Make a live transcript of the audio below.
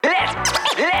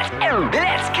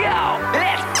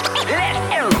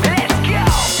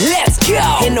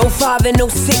05 and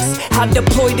 '06, I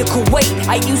deployed to Kuwait.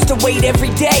 I used to wait every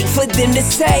day for them to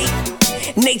say,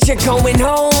 nature going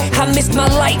home. I missed my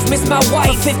life, missed my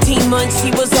wife. For 15 months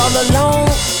she was all alone.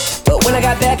 But when I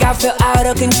got back, I felt out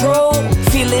of control.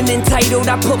 Feeling entitled,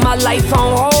 I put my life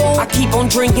on hold. I keep on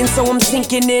drinking, so I'm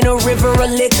sinking in a river of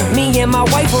liquor. Me and my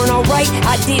wife weren't alright,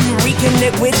 I didn't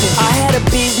reconnect with her. I had a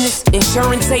business,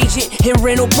 insurance agent, and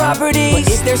rental properties.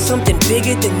 But is there something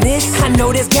bigger than this? I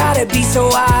know there's gotta be, so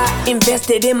I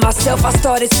invested in myself. I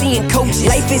started seeing coaches.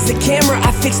 Life is a camera,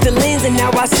 I fixed the lens, and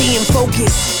now I see in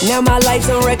focus. Now my life's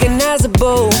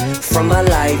unrecognizable from my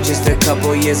life just a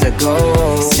couple years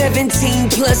ago. 17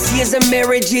 plus years of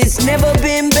marriage, it's never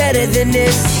been better than this.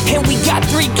 And we got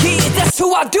 3 kids, that's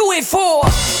who I do it for.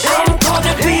 I'm called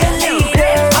to be a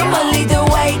leader, I'ma lead the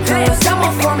way, cause I'm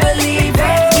a firm believer.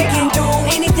 We can do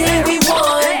anything we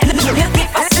want.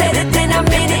 If I said it, then I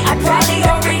meant it, I probably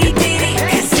already did it.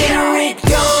 Consider it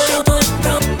done.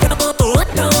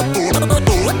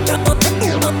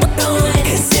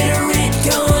 Consider it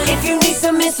done. If you need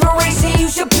some inspiration, you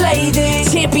should play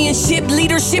this Championship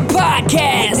Leadership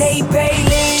Podcast. Nate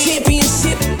Bailey.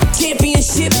 Championship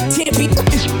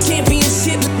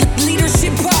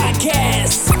Leadership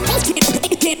Podcast.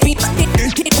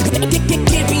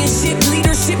 Championship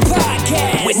Leadership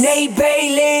Podcast with Nate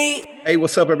Bailey. Hey,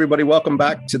 what's up, everybody? Welcome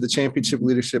back to the Championship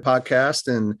Leadership Podcast.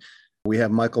 And we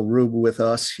have Michael Rube with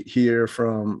us here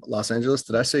from Los Angeles.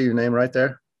 Did I say your name right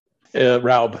there?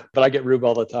 Raub, but I get Rube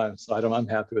all the time, so I'm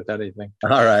happy with anything.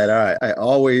 All right. I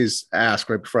always ask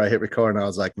right before I hit record, and I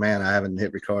was like, man, I haven't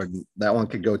hit record. That one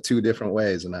could go 2 different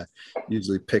ways, and I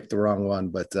usually pick the wrong one.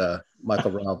 But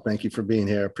Michael Raub, thank you for being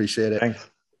here. Appreciate it.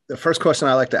 Thanks. The first question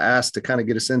I like to ask to kind of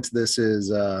get us into this is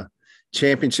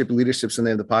championship leadership's the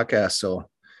name of the podcast. So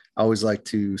I always like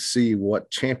to see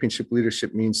what championship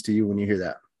leadership means to you when you hear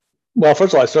that. Well,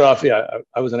 first of all, I start off,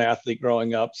 I was an athlete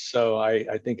growing up, so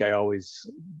I think I always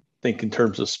think in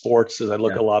terms of sports as I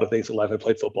look at a lot of things in life. I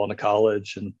played football in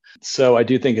college. And so I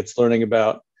do think it's learning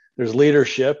about, there's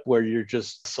leadership where you're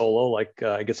just solo, like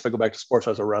I guess if I go back to sports,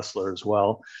 I was a wrestler as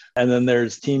well. And then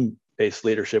there's team-based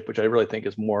leadership, which I really think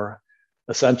is more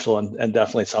essential and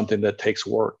definitely something that takes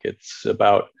work. It's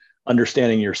about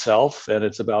understanding yourself, and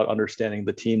it's about understanding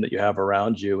the team that you have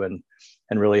around you and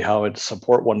really how it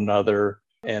support one another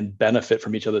and benefit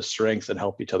from each other's strengths and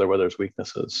help each other where there's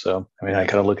weaknesses. So, I mean, I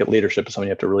kind of look at leadership as something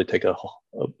you have to really take a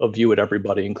view at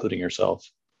everybody, including yourself.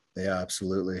 Yeah,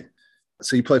 absolutely.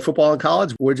 So you played football in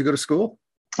college. Where'd you go to school?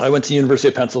 I went to University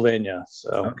of Pennsylvania.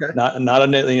 So not a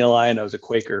Nittany Lion. I was a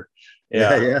Quaker.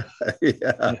 Yeah.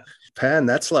 Penn,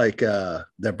 that's like,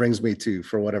 that brings me to,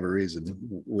 for whatever reason,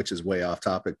 which is way off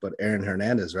topic, but Aaron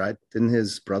Hernandez, right? Didn't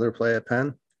his brother play at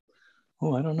Penn?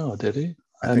 Oh, I don't know. Did he?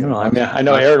 I don't know. I mean, I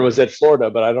know Aaron was at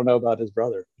Florida, but I don't know about his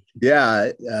brother.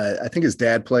 Yeah, I think his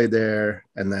dad played there.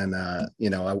 And then,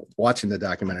 watching the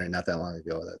documentary not that long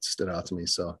ago, that stood out to me.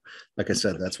 So, like I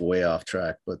said, that's way off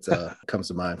track, but comes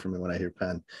to mind for me when I hear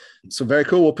Penn. So very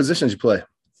cool. What position did you play?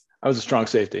 I was a strong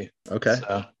safety. Okay.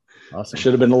 So awesome. I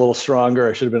should have been a little stronger.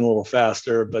 I should have been a little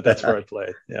faster, but that's where I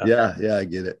played. Yeah, I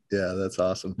get it. Yeah, that's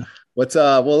awesome. Let's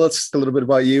a little bit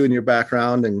about you and your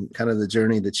background and kind of the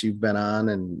journey that you've been on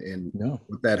and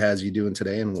what that has you doing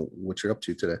today and what you're up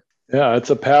to today. Yeah, it's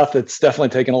a path that's definitely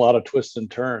taken a lot of twists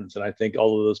and turns. And I think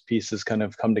all of those pieces kind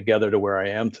of come together to where I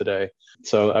am today.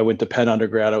 So I went to Penn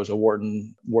undergrad. I was a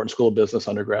Wharton School of Business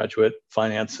undergraduate,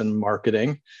 finance and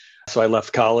marketing. So I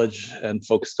left college and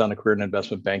focused on a career in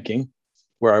investment banking,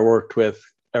 where I worked with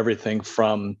everything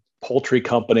from poultry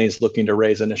companies looking to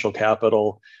raise initial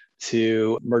capital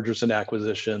to mergers and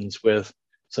acquisitions with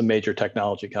some major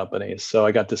technology companies. So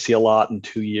I got to see a lot in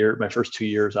my first 2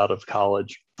 years out of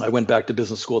college. I went back to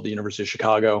business school at the University of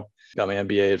Chicago, got my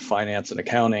MBA in finance and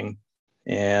accounting,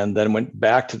 and then went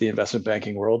back to the investment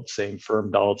banking world, same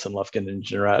firm, Donaldson, Lufkin and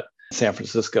Jeanette, San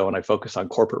Francisco. And I focused on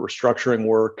corporate restructuring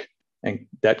work and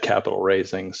debt capital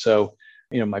raising. So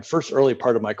my first early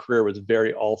part of my career was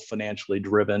very all financially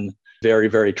driven, very,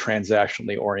 very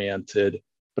transactionally oriented.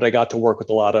 But I got to work with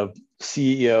a lot of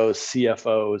CEOs,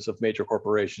 CFOs of major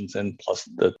corporations, and plus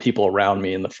the people around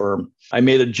me in the firm. I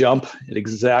made a jump at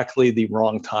exactly the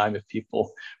wrong time. If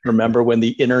people remember when the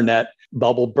internet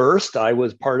bubble burst, I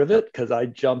was part of it because I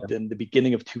jumped in the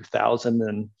beginning of 2000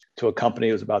 and to a company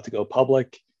that was about to go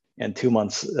public. And 2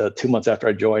 months after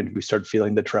I joined, we started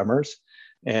feeling the tremors.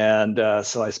 And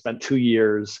so I spent 2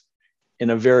 years in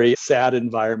a very sad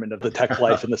environment of the tech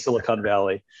life in the Silicon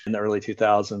Valley in the early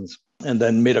 2000s, and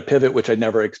then made a pivot, which I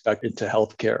never expected, to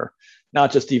healthcare,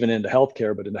 not just even into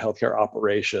healthcare, but into healthcare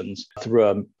operations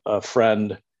through a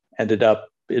friend. Ended up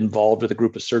involved with a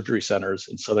group of surgery centers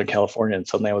in Southern California. And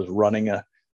suddenly I was running a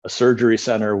a surgery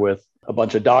center with a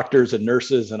bunch of doctors and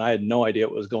nurses, and I had no idea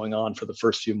what was going on for the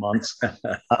first few months.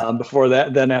 Before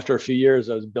that, then after a few years,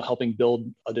 I was helping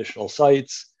build additional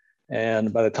sites.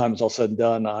 And by the time it's all said and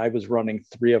done, I was running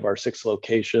 3 of our 6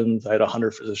 locations. I had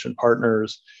 100 physician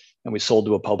partners, and we sold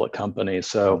to a public company.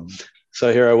 So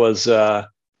here I was now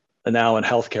an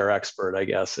healthcare expert, I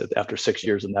guess, after 6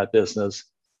 years in that business.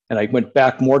 And I went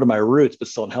back more to my roots, but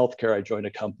still in healthcare. I joined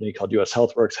a company called US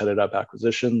HealthWorks, headed up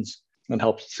acquisitions, and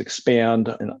helped us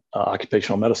expand in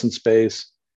occupational medicine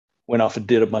space. Went off and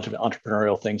did a bunch of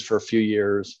entrepreneurial things for a few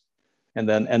years, and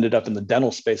then ended up in the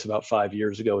dental space about 5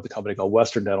 years ago with a company called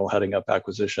Western Dental, heading up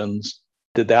acquisitions.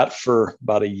 Did that for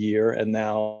about a year. And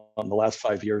now in the last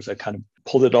 5 years, I kind of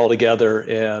pulled it all together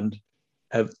and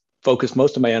have focused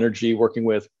most of my energy working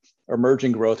with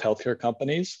emerging growth healthcare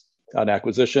companies on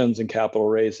acquisitions and capital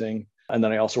raising. And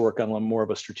then I also work on more of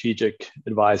a strategic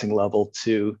advising level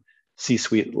to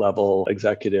C-suite level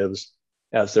executives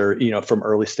as they're, from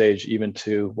early stage even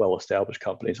to well-established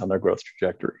companies on their growth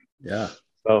trajectory. Yeah.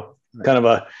 So kind of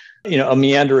a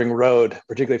meandering road,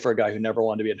 particularly for a guy who never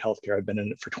wanted to be in healthcare. I've been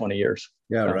in it for 20 years.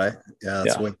 Yeah, right. Yeah,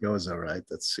 that's the way it goes, all right.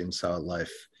 That seems how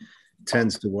life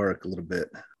tends to work a little bit.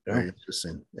 Very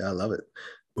interesting. Yeah, I love it.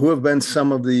 Who have been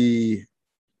some of the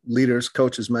leaders,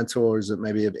 coaches, mentors that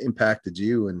maybe have impacted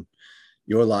you and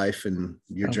your life and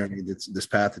your journey, this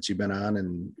path that you've been on?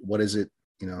 And what is it,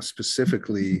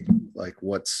 specifically, like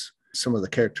what's some of the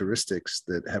characteristics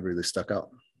that have really stuck out?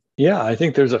 Yeah, I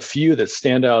think there's a few that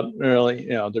stand out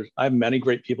really. I have many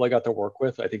great people I got to work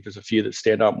with. I think there's a few that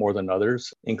stand out more than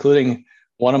others, including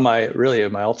one of my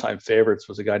all-time favorites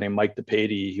was a guy named Mike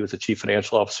DePady. He was the chief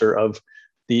financial officer of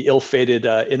the ill-fated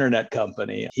internet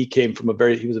company. He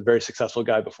was a very successful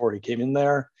guy before he came in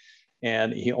there,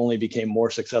 and he only became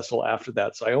more successful after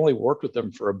that. So I only worked with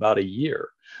him for about a year,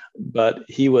 but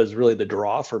he was really the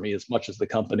draw for me as much as the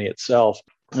company itself.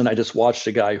 And I just watched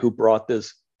a guy who brought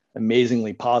this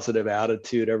amazingly positive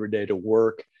attitude every day to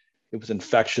work. It was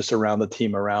infectious around the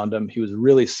team around him. He was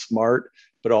really smart,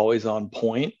 but always on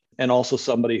point. And also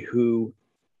somebody who,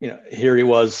 here he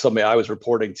was, somebody I was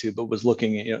reporting to, but was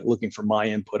looking for my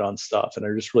input on stuff. And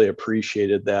I just really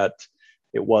appreciated that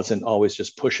it wasn't always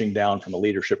just pushing down from a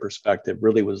leadership perspective.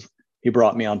 Really was, he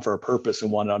brought me on for a purpose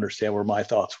and wanted to understand where my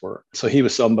thoughts were. So he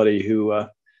was somebody who,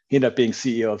 he ended up being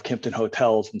CEO of Kimpton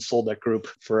Hotels and sold that group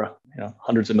for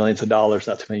hundreds of millions of dollars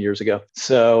not too many years ago.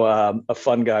 So a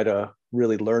fun guy to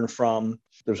really learn from.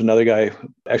 There's another guy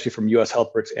actually from US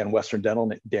HealthWorks and Western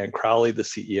Dental, Dan Crowley, the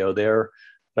CEO there,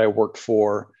 that I worked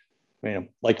for.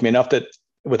 Liked me enough that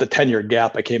with a 10-year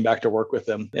gap, I came back to work with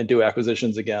him and do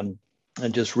acquisitions again,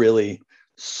 and just really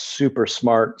super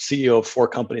smart CEO of 4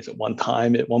 companies at one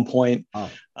point,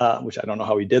 which I don't know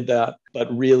how he did that,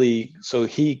 but really, so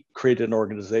he created an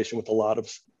organization with a lot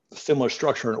of similar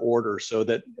structure and order, so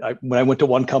that when I went to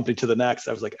one company to the next,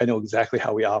 I was like, I know exactly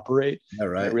how we operate. All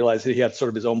right. I realized that he had sort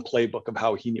of his own playbook of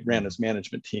how he ran his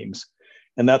management teams.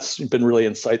 And that's been really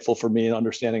insightful for me in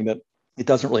understanding that it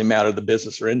doesn't really matter the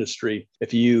business or industry.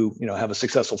 If you have a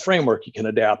successful framework, you can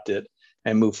adapt it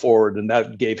and move forward. And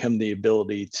that gave him the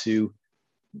ability to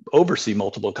oversee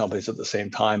multiple companies at the same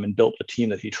time and built a team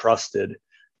that he trusted,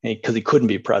 because he couldn't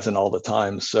be present all the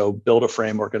time. So build a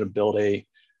framework and build a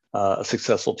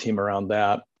successful team around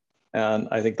that. And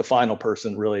I think the final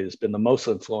person really has been the most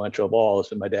influential of all has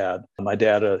been my dad. My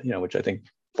dad, which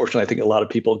fortunately, I think a lot of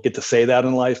people get to say that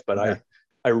in life, but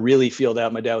I really feel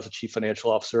that my dad was a chief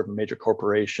financial officer of a major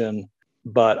corporation,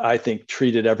 but I think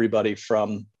treated everybody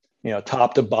from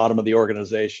top to bottom of the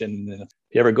organization. And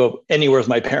if you ever go anywhere with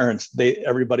my parents,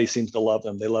 everybody seems to love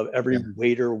them. They love every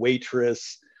waiter,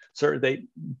 waitress. So they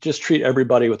just treat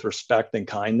everybody with respect and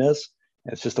kindness.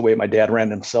 And it's just the way my dad ran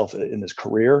himself in his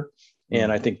career.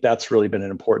 And I think that's really been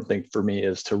an important thing for me,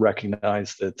 is to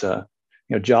recognize that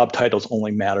job titles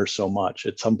only matter so much.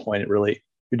 At some point, you're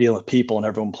dealing with people and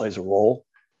everyone plays a role.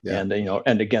 Yeah.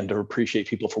 And again, to appreciate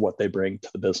people for what they bring to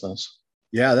the business.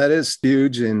 Yeah, that is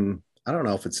huge. And I don't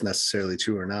know if it's necessarily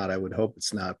true or not. I would hope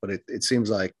it's not, but it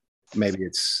seems like maybe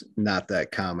it's not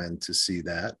that common to see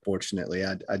that. Fortunately,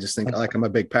 I just think, like, I'm a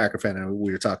big Packer fan, and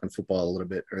we were talking football a little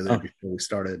bit earlier before we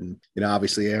started. And,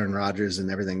 obviously Aaron Rodgers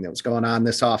and everything that was going on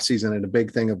this offseason, and a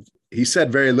big thing of, he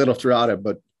said very little throughout it,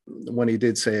 but when he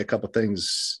did say a couple of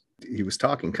things, he was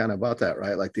talking kind of about that,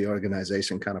 right? Like the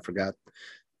organization kind of forgot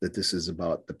that this is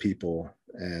about the people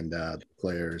and the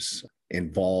players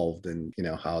involved, and,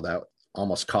 how that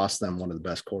almost cost them one of the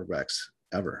best quarterbacks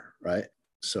ever, right?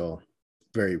 So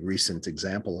very recent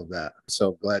example of that.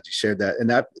 So glad you shared that. And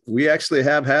that we actually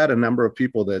have had a number of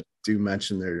people that do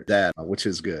mention their dad, which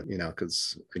is good, you know,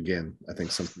 because again, I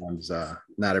think sometimes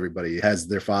not everybody has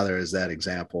their father as that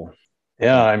example.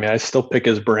 Yeah, I mean, I still pick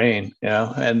his brain, you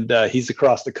know, and he's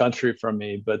across the country from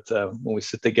me. But when we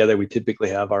sit together, we typically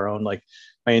have our own, like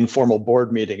my informal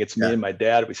board meeting. It's me and my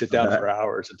dad. We sit down for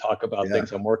hours and talk about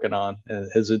things I'm working on.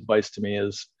 And his advice to me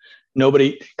is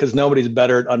because nobody's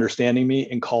better at understanding me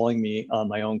and calling me on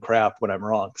my own crap when I'm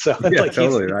wrong. So like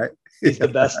totally right. He's the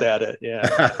best at it.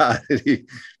 Yeah. He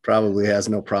probably has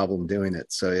no problem doing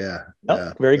it. So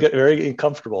yeah. Very good. Very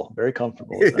comfortable. Very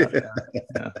comfortable with that.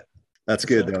 Yeah. That's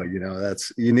good though. You know,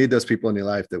 you need those people in your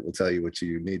life that will tell you what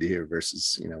you need to hear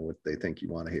versus, you know, what they think you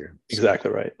want to hear. So,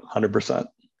 exactly right. 100%.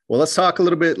 Well, let's talk a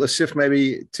little bit. Let's shift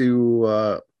maybe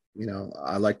to, you know,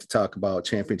 I like to talk about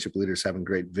championship leaders having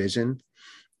great vision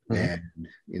and,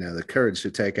 you know, the courage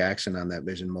to take action on that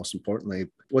vision. Most importantly,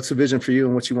 what's the vision for you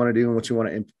and what you want to do and what you want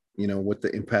to, you know, what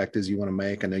the impact is you want to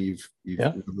make. I know you've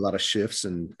a lot of shifts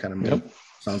and kind of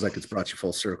sounds like it's brought you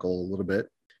full circle a little bit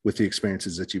with the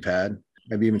experiences that you've had.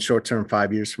 Maybe even short term,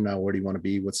 5 years from now, where do you want to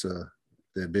be? What's the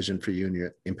vision for you and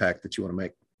your impact that you want to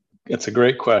make? It's a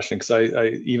great question because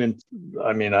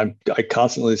I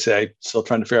constantly say I'm still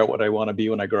trying to figure out what I want to be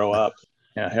when I grow up.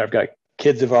 Yeah, I've got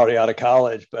kids who've already out of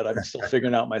college, but I'm still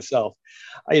figuring out myself.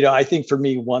 You know, I think for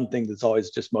me, one thing that's always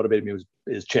just motivated me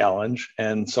is challenge.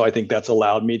 And so I think that's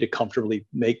allowed me to comfortably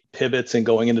make pivots and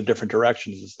going into different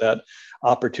directions, is that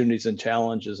opportunities and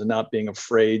challenges and not being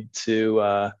afraid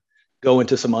to go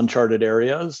into some uncharted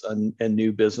areas and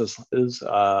new businesses,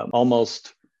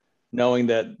 almost knowing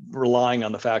that, relying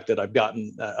on the fact that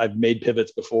I've made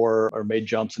pivots before or made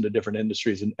jumps into different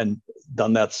industries and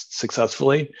done that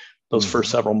successfully. Those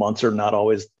first several months are not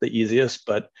always the easiest,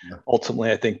 but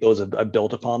ultimately I think I've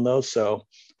built upon those. So,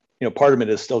 you know, part of it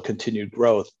is still continued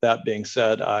growth. That being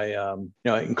said, I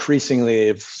increasingly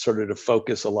have started to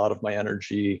focus a lot of my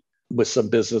energy with some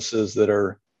businesses that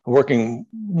are working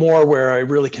more where I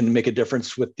really can make a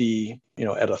difference with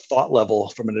at a thought level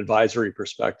from an advisory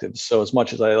perspective. So as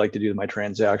much as I like to do my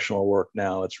transactional work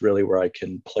now, it's really where I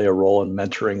can play a role in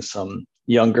mentoring some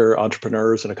younger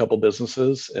entrepreneurs in a couple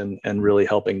businesses and really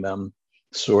helping them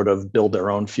sort of build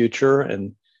their own future.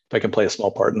 And if I can play a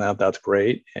small part in that, that's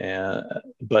great.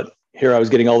 But here I was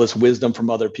getting all this wisdom from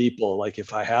other people. Like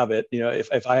if I have it, you know,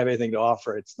 if I have anything to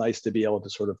offer, it's nice to be able to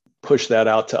sort of push that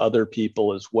out to other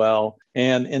people as well.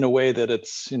 And in a way that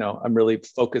it's, you know, I'm really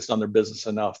focused on their business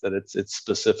enough that it's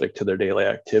specific to their daily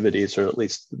activities, or at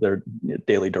least their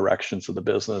daily directions of the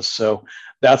business. So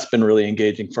that's been really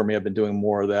engaging for me. I've been doing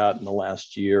more of that in the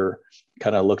last year,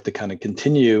 kind of look to kind of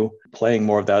continue playing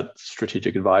more of that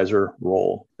strategic advisor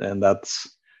role. And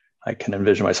I can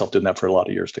envision myself doing that for a lot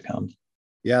of years to come.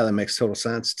 Yeah, that makes total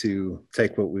sense, to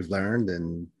take what we've learned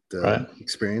and the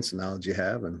experience and knowledge you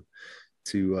have and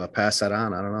to pass that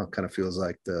on. I don't know, it kind of feels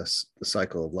like the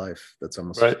cycle of life. That's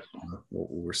almost what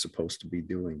we're supposed to be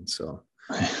doing. So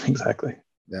exactly.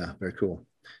 Yeah, very cool.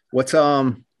 What's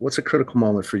a critical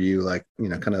moment for you? Like, you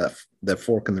know, kind of that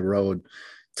fork in the road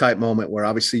type moment where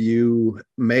obviously you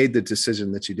made the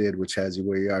decision that you did, which has you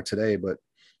where you are today, but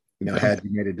you know, had you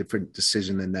made a different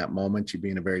decision in that moment, you'd be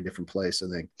in a very different place.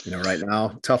 I think, you know, right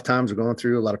now, tough times we're going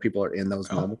through. A lot of people are in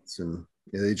those moments, and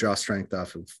you know, they draw strength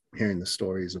off of hearing the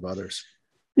stories of others.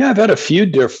 Yeah, I've had a few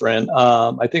different.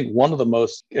 I think one of the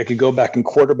most, I could go back and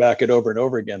quarterback it over and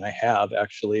over again. I have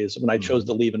actually, is when I chose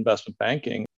to leave investment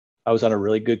banking. I was on a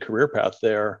really good career path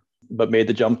there, but made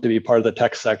the jump to be part of the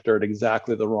tech sector at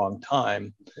exactly the wrong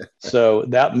time. So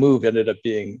that move ended up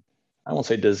being, I won't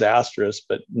say disastrous,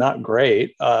 but not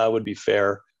great, would be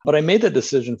fair. But I made that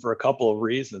decision for a couple of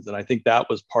reasons. And I think that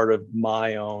was part of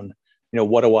my own, you know,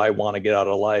 what do I want to get out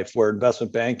of life? Where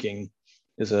investment banking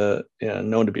is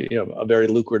known to be, you know, a very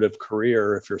lucrative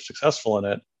career if you're successful in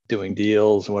it, doing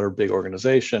deals and whatever big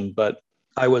organization. But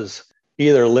I was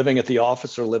either living at the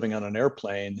office or living on an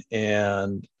airplane.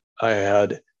 And I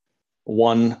had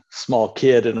one small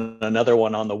kid and another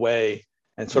one on the way,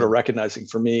 and sort of recognizing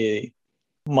for me,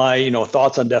 my, you know,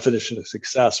 thoughts on definition of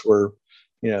success were,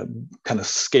 you know, kind of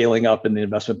scaling up in the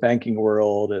investment banking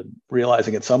world and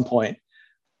realizing at some point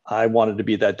I wanted to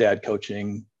be that dad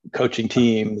coaching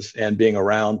teams and being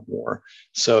around more.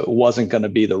 So it wasn't going to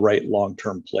be the right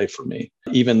long-term play for me.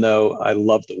 Even though I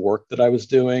loved the work that I was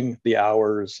doing, the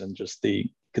hours and just the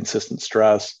consistent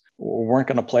stress weren't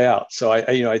going to play out. So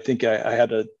I think I had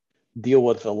to deal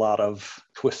with a lot of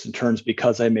twists and turns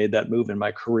because I made that move in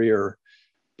my career.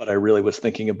 But I really was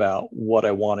thinking about what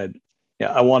I wanted.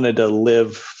 Yeah, I wanted to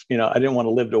live, you know, I didn't want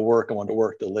to live to work. I wanted to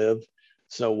work to live.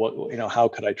 So how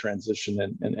could I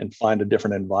transition and find a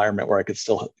different environment where I could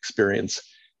still experience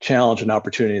challenge and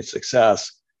opportunity and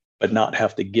success, but not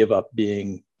have to give up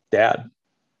being dad,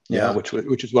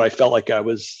 which is what I felt like I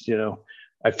was,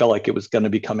 I felt like it was going to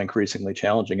become increasingly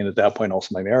challenging. And at that point,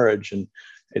 also my marriage and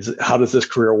how does this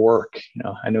career work?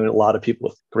 I knew a lot of people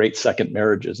with great second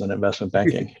marriages in investment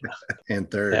banking. And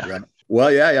third, right?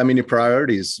 Well, yeah. I mean, your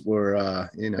priorities were,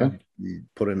 you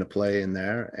put into play in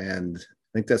there, and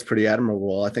I think that's pretty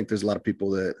admirable. I think there's a lot of people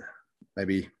that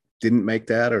maybe didn't make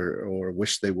that or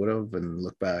wish they would have, and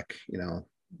look back,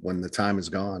 when the time is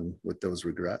gone with those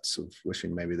regrets of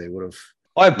wishing maybe they would have.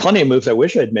 I have plenty of moves I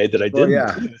wish I'd made that I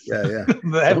didn't. Yeah.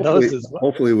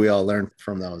 Hopefully we all learn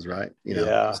from those, right?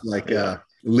 It's like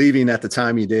leaving at the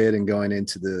time you did and going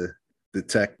into the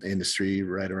tech industry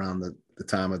right around the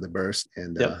time of the burst.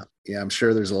 And I'm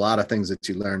sure there's a lot of things that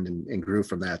you learned and grew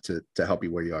from that to help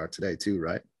you where you are today too,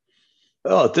 right?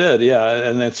 Oh, it did. Yeah.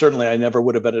 And then certainly I never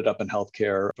would have ended up in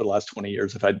healthcare for the last 20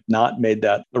 years if I'd not made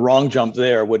the wrong jump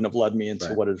there wouldn't have led me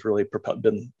into what has really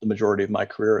been the majority of my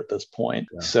career at this point.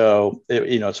 Yeah. So,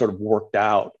 it sort of worked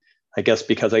out, I guess,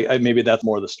 because I maybe that's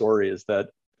more of the story is that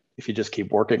if you just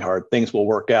keep working hard, things will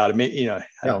work out. I mean, I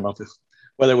don't know if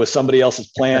whether it was somebody else's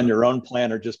plan, your own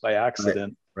plan, or just by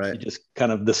accident. Right. You just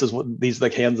kind of, this is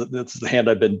the hand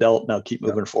I've been dealt. Now keep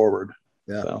moving forward.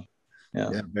 Yeah. So,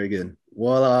 yeah. Very good.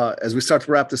 Well, as we start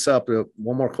to wrap this up,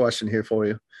 one more question here for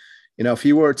you. If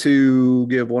you were to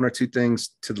give one or two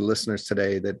things to the listeners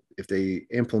today that if they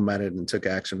implemented and took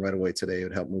action right away today, it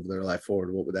would help move their life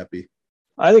forward, what would that be?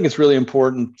 I think it's really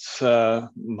important. I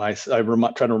try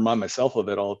to remind myself of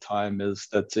it all the time is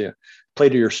that play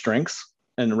to your strengths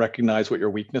and recognize what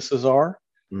your weaknesses are.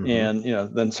 Mm-hmm. And,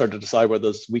 then start to decide whether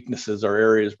those weaknesses are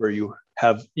areas where you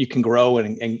can grow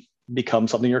and become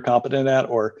something you're competent at,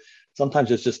 or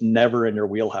sometimes it's just never in your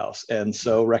wheelhouse. And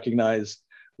so recognize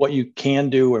what you can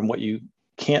do and what you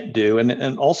can't do.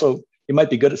 And also you might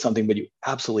be good at something, but you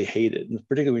absolutely hate it. And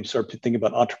particularly when you start to think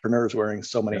about entrepreneurs wearing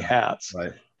so many hats,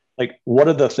 right? Like what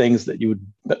are the things that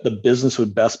the business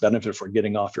would best benefit for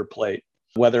getting off your plate?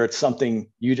 Whether it's something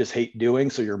you just hate doing,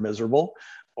 so you're miserable,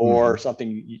 or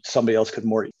something somebody else could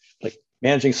more, like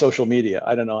managing social media.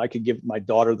 I don't know. I could give my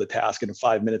daughter the task in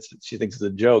 5 minutes that she thinks is a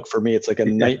joke. For me, it's like a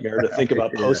nightmare to think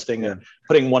about posting and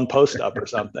putting one post up or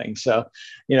something. So,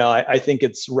 I think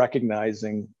it's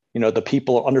recognizing, the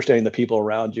people, understanding the people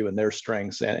around you and their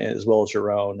strengths and as well as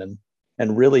your own,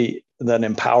 and really then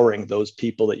empowering those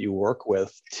people that you work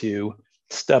with to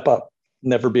step up.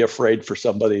 Never be afraid for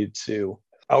somebody to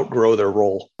outgrow their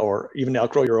role or even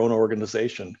outgrow your own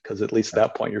organization, because at least at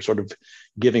that point you're sort of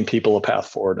giving people a path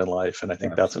forward in life. And I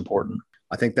think that's important.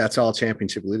 I think that's all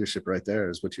championship leadership right there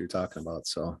is what you're talking about.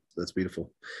 So that's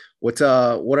beautiful. What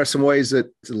are some ways that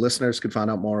the listeners could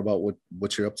find out more about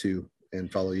what you're up to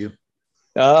and follow you?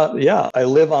 I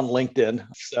live on LinkedIn,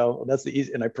 so that's the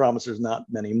easy, and I promise there's not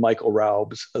many Michael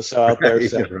Raubs out there.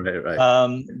 So,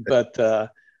 right.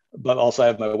 But also I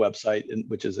have my website,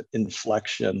 which is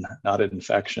Inflection, not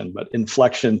Infection, but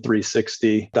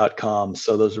inflection360.com.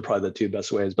 So those are probably the two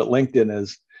best ways. But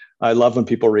LinkedIn I love when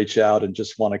people reach out and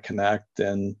just want to connect.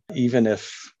 And even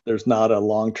if there's not a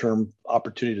long-term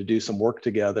opportunity to do some work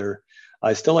together,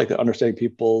 I still like to understand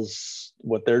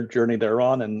what their journey they're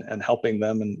on and helping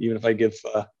them. And even if I give,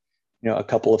 a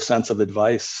couple of cents of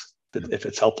advice, if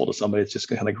it's helpful to somebody, it's just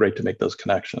kind of great to make those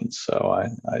connections. So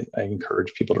I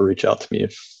encourage people to reach out to me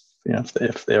if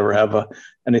they ever have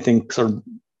anything sort of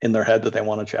in their head that they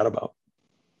want to chat about.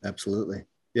 Absolutely.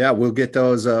 Yeah, we'll get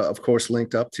those, of course,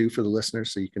 linked up too for the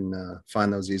listeners, so you can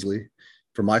find those easily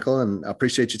for Michael. And I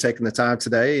appreciate you taking the time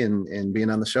today and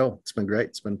being on the show. It's been great.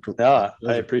 It's been I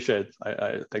appreciate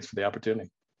it. Thanks for the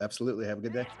opportunity. Absolutely. Have a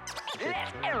good day.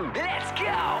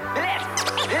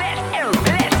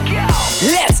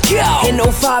 Let's go. In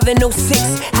 05 and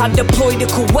 06, I deployed to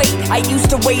Kuwait. I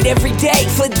used to wait every day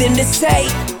for them to say,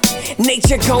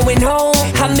 nature going home.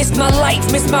 I missed my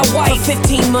life, missed my wife. For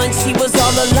 15 months, she was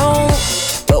all alone.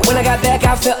 But when I got back,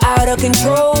 I felt out of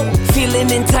control. Feeling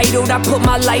entitled, I put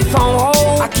my life on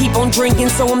hold. I keep on drinking,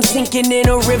 so I'm sinking in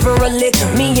a river of liquor.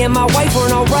 Me and my wife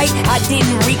weren't alright, I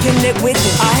didn't reconnect with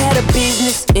it. I had a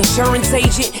business, insurance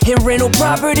agent, and rental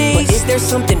properties. But is there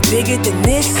something bigger than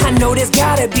this? I know there's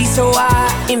gotta be, so I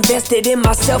invested in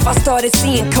myself. I started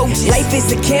seeing coaches. Life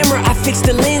is a camera, I fixed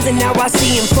the lens, and now I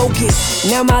see in focus.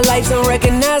 Now my life's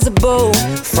unrecognizable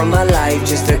from my life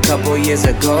just a couple years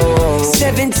ago.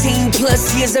 17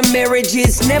 plus years of marriage,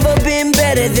 it's never been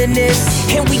better than this.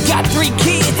 And we got 3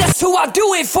 kids, that's who I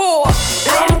do it for.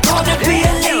 I'm called to be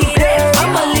a leader,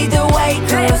 I'ma lead the way,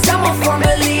 cause I'm a firm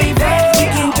believer. We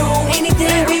can do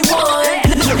anything we want.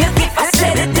 If I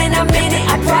said it, then I meant it.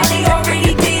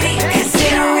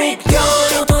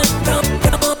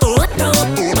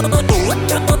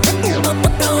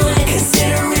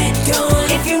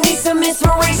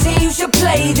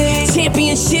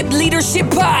 Championship Leadership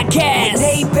Podcast. With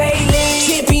Nate Bailey.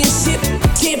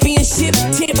 Championship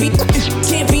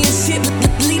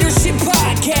Leadership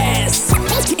Podcast.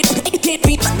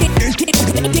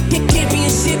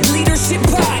 Championship Leadership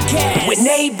Podcast. With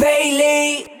Nate Bailey.